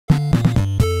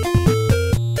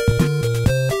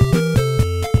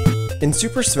In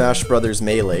Super Smash Bros.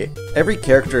 Melee, every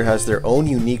character has their own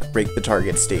unique Break the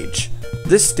Target stage.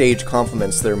 This stage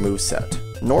complements their moveset.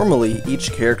 Normally,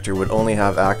 each character would only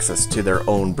have access to their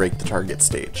own Break the Target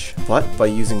stage, but by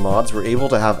using mods, we're able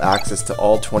to have access to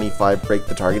all 25 Break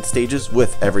the Target stages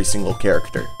with every single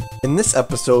character. In this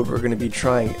episode, we're going to be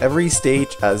trying every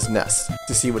stage as Ness,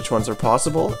 to see which ones are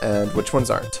possible and which ones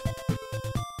aren't.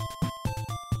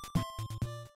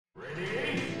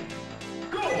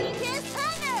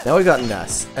 Now we got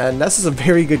Ness, and Ness is a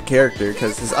very good character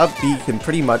because his up B can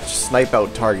pretty much snipe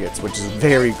out targets, which is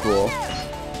very cool.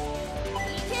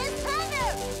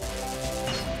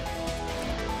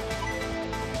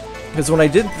 Because when I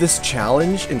did this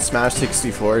challenge in Smash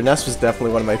 64, Ness was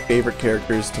definitely one of my favorite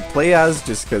characters to play as,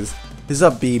 just because his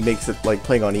up B makes it like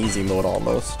playing on easy mode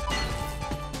almost.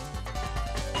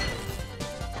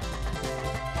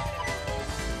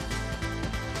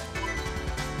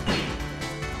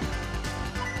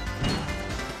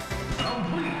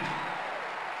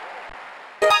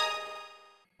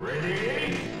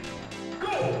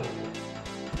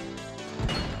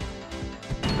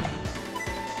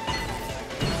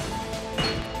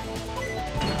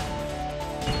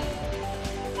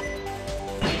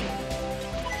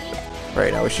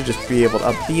 Right, now we should just be able to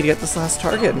up B to get this last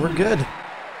target, and we're good.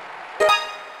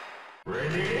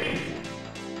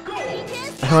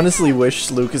 I honestly wish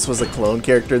Lucas was a clone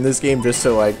character in this game just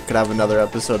so I could have another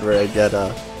episode where I get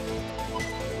a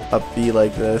up B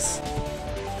like this.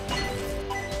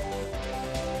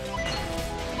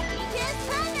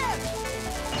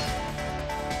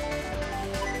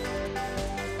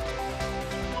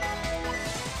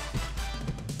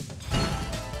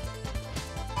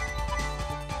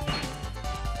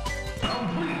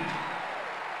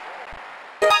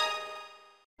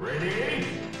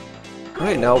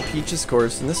 Alright, now Peach's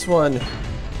course, and this one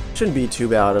shouldn't be too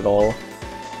bad at all.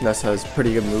 Ness has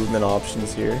pretty good movement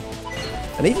options here.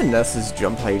 And even Ness's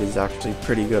jump height is actually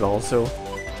pretty good also.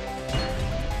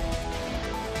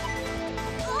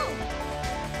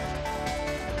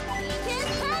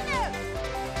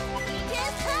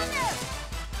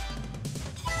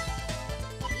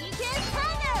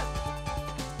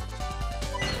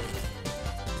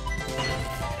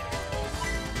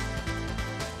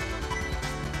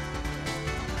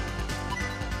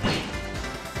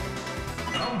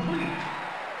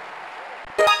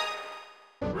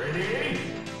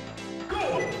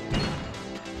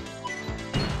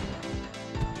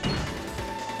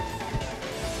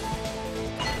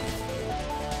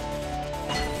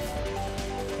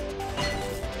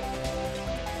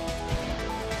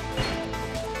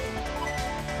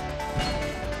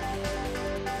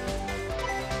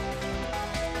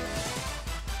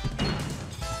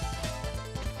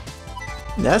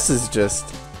 Ness is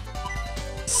just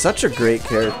such a great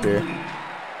character.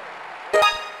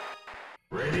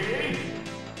 Ready?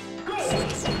 Go!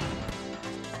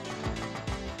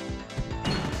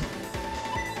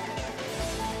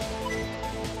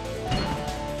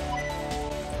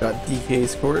 Got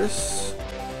DK's chorus.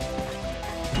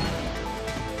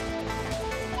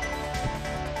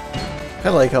 Kind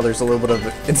of like how there's a little bit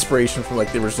of inspiration from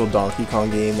like the original Donkey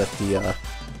Kong game with the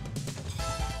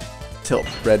tilt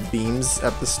red beams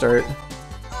at the start.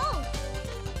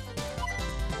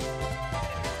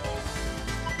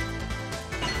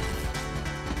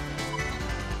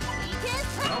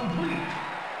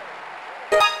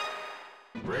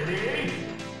 Ready?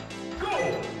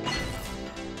 Go!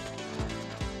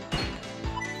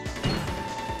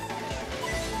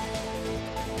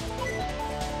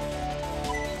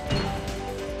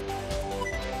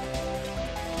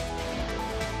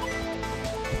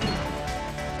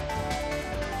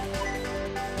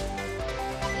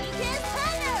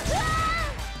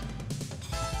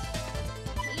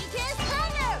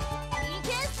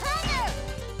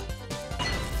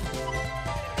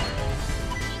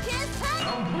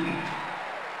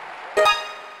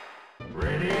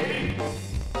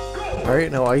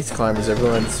 Alright, now Ice Climber is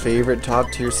everyone's favorite top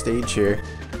tier stage here.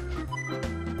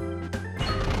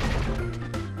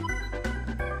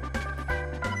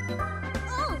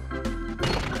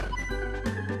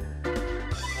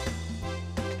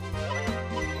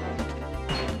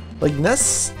 Like,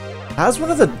 Ness has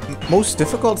one of the most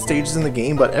difficult stages in the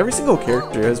game, but every single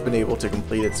character has been able to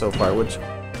complete it so far, which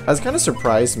has kind of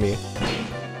surprised me.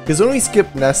 Because when we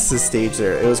skipped Ness's stage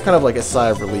there, it was kind of like a sigh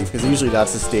of relief, because usually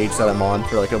that's the stage that I'm on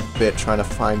for like a bit, trying to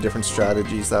find different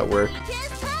strategies that work.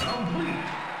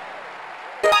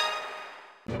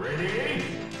 Ready?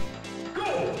 Go!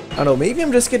 I don't know, maybe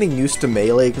I'm just getting used to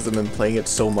Melee because I've been playing it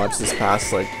so much this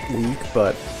past like week,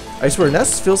 but I swear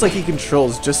Ness feels like he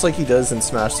controls just like he does in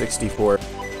Smash 64.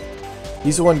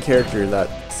 He's the one character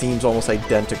that seems almost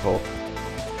identical.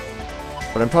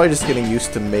 But I'm probably just getting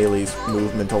used to Melee's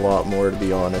movement a lot more, to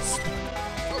be honest.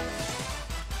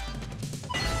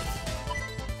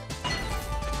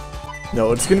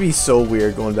 No, it's gonna be so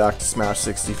weird going back to Smash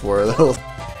 64 though.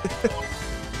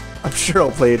 I'm sure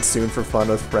I'll play it soon for fun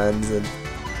with friends and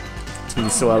it's gonna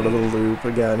be so out of the loop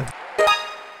again.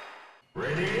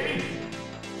 Ready?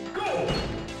 Go!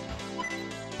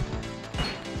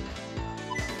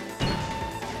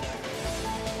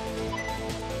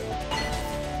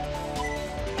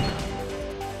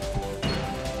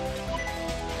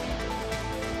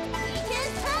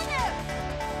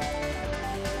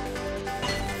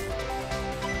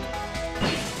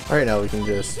 Alright, now we can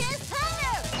just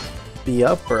B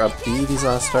up or up B these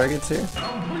last targets here.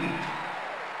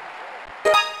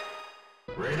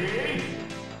 Ready?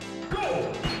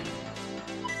 Go!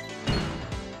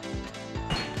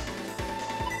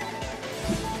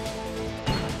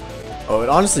 Oh, it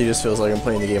honestly just feels like I'm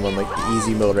playing the game on like the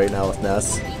easy mode right now with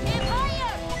Ness.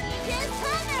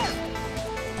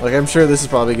 Like I'm sure this is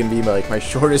probably gonna be like my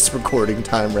shortest recording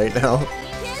time right now.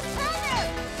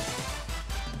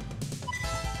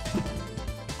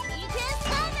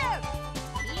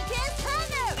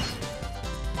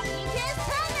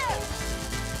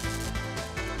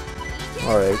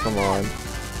 Alright, come on.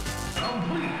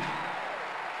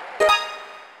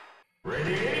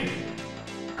 Ready?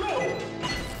 Go!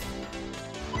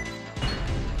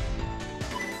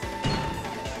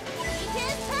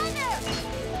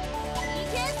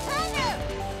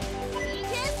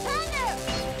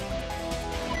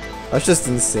 That's just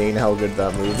insane how good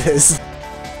that move is.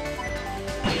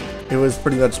 It was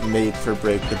pretty much made for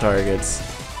break the targets.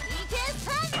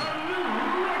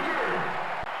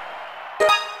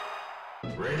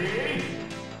 Ready?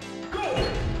 Go!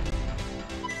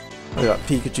 I got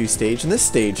Pikachu stage, and this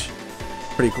stage,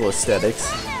 pretty cool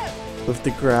aesthetics. With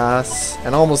the grass,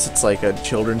 and almost it's like a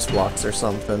children's blocks or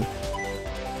something.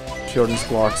 Children's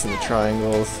blocks and the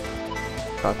triangles.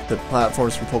 Got the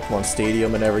platforms from Pokemon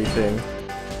Stadium and everything.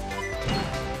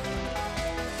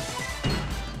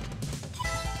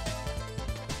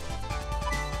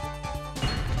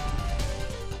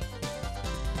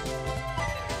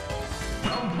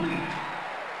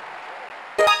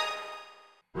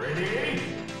 Ready?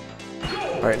 Go!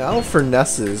 Alright, now for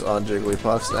Ness's on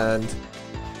JigglyPuffs, and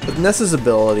with Ness's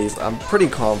abilities, I'm pretty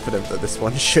confident that this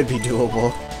one should be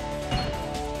doable.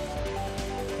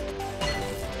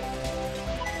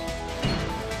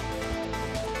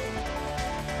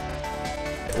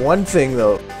 One thing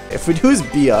though, if we do his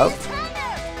B up,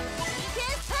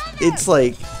 it's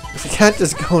like, we can't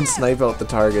just go and snipe out the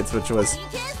targets, which was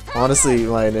honestly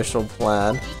my initial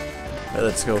plan. Alright,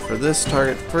 let's go for this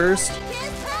target first.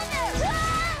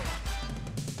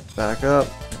 Back up.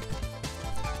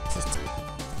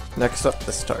 Next up,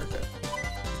 this target.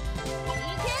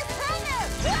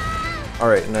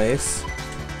 Alright, nice.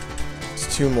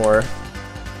 Just two more.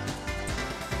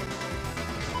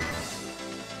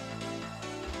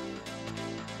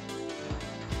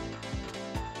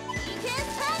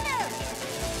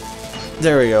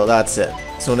 There we go, that's it.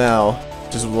 So now,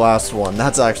 just the last one.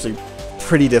 That's actually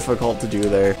pretty difficult to do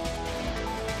there.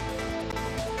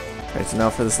 Alright, so now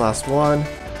for this last one.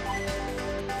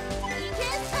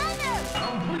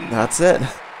 That's it.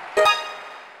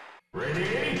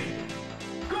 Ready?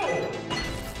 Go!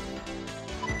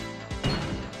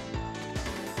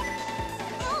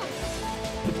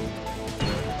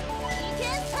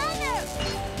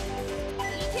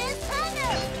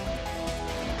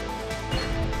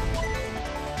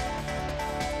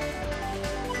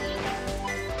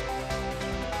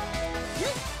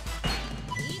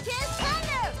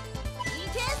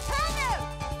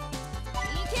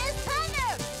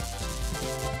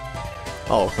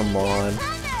 Oh, come on.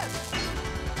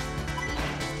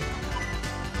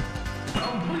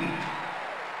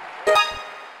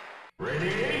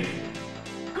 Ready?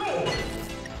 Go!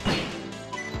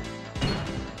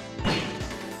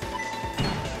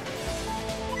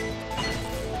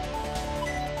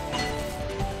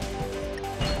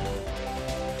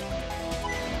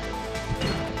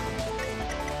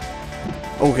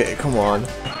 Okay, come on.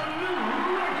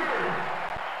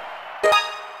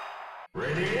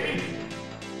 Ready?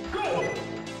 Go!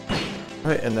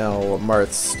 Alright, and now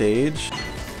Marth's stage.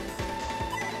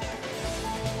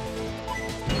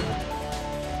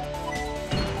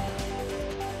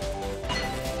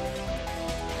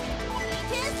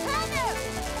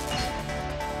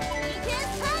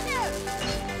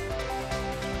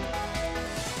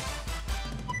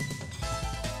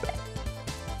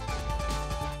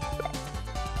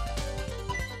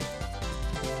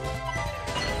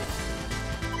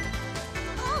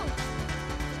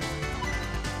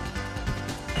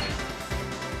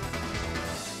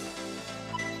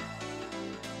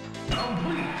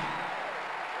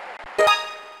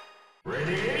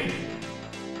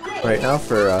 Right now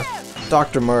for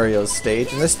Dr. Mario's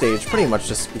stage, and this stage pretty much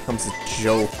just becomes a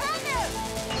joke.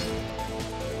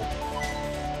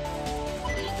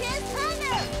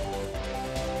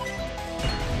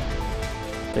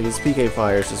 Like his PK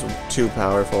fire is just too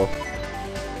powerful.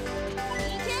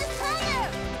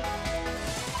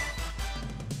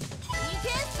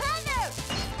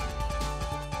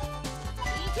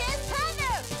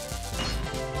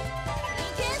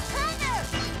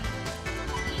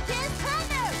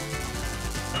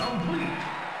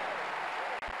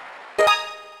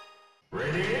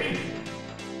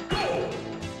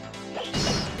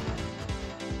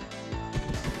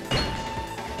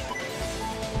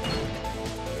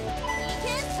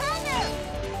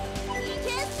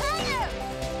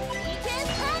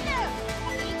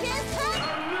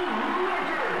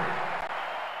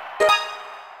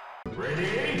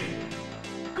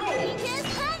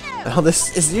 Now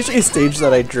this is usually a stage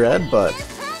that I dread, but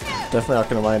definitely not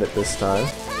gonna mind it this time.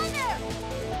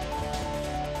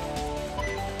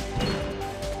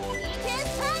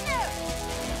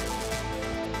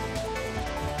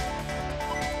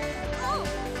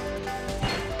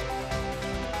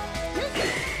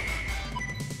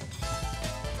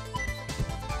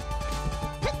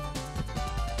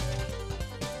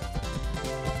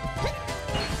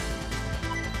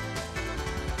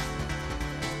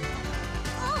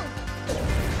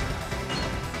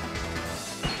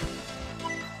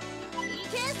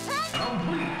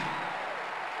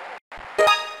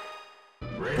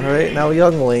 Alright, now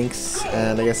young Link's,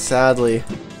 and I guess sadly,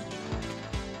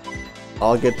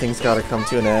 all good things gotta come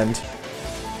to an end.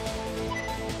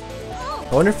 I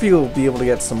wonder if he'll be able to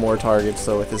get some more targets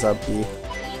though with his up B.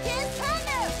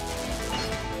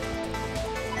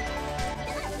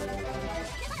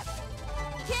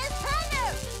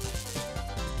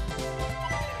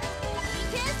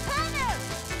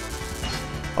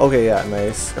 Okay, yeah,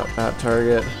 nice. Got that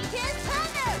target.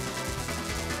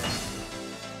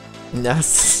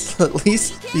 Ness, at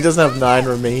least he doesn't have 9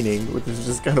 remaining, which is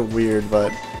just kind of weird,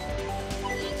 but...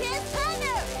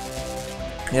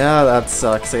 yeah, that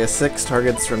sucks. I guess 6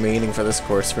 targets remaining for this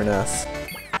course for Ness.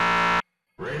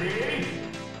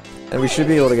 And we should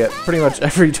be able to get pretty much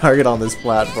every target on this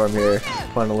platform here,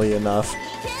 funnily enough.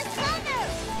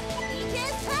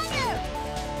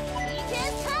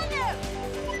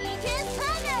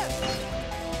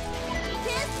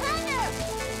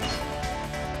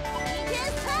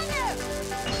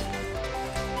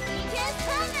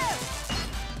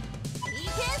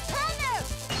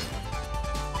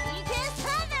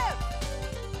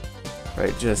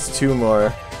 Right, just 2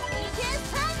 more.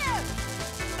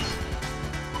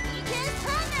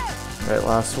 Right,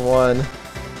 last one.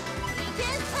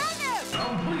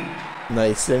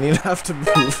 Nice, didn't even have to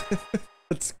move.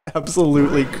 That's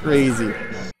absolutely crazy.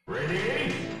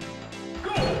 Right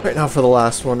now for the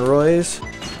last one, Roy's.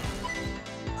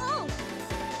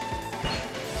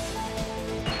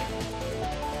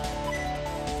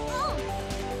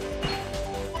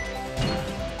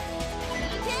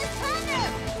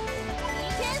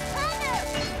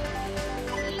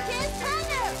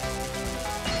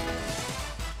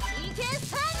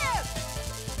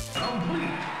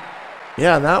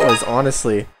 Yeah, and that was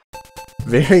honestly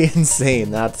very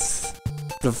insane. That's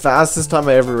the fastest time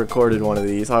I ever recorded one of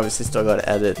these. Obviously still got to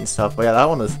edit and stuff, but yeah, that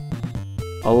one was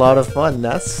a lot of fun.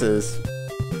 Ness is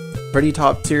pretty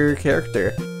top tier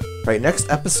character. Right, next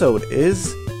episode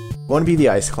is going to be the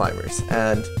Ice Climbers,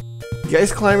 and the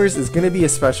Ice Climbers is going to be a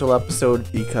special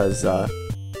episode because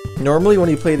normally when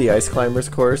you play the Ice Climbers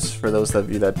course, for those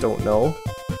of you that don't know,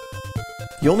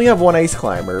 you only have one Ice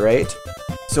Climber, right?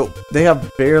 So they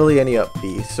have barely any up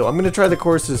B. So I'm going to try the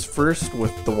courses first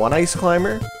with the one Ice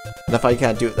Climber, and if I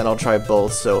can't do it, then I'll try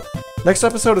both. So next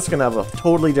episode is going to have a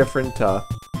totally different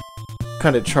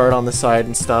kind of chart on the side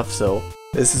and stuff, so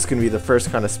this is going to be the first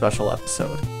kind of special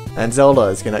episode. And Zelda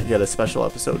is going to get a special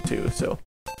episode too, so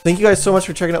thank you guys so much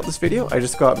for checking out this video. I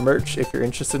just got merch if you're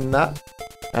interested in that.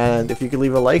 And if you could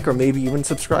leave a like or maybe even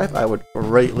subscribe, I would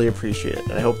greatly appreciate it.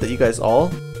 And I hope that you guys all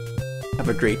have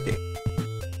a great day.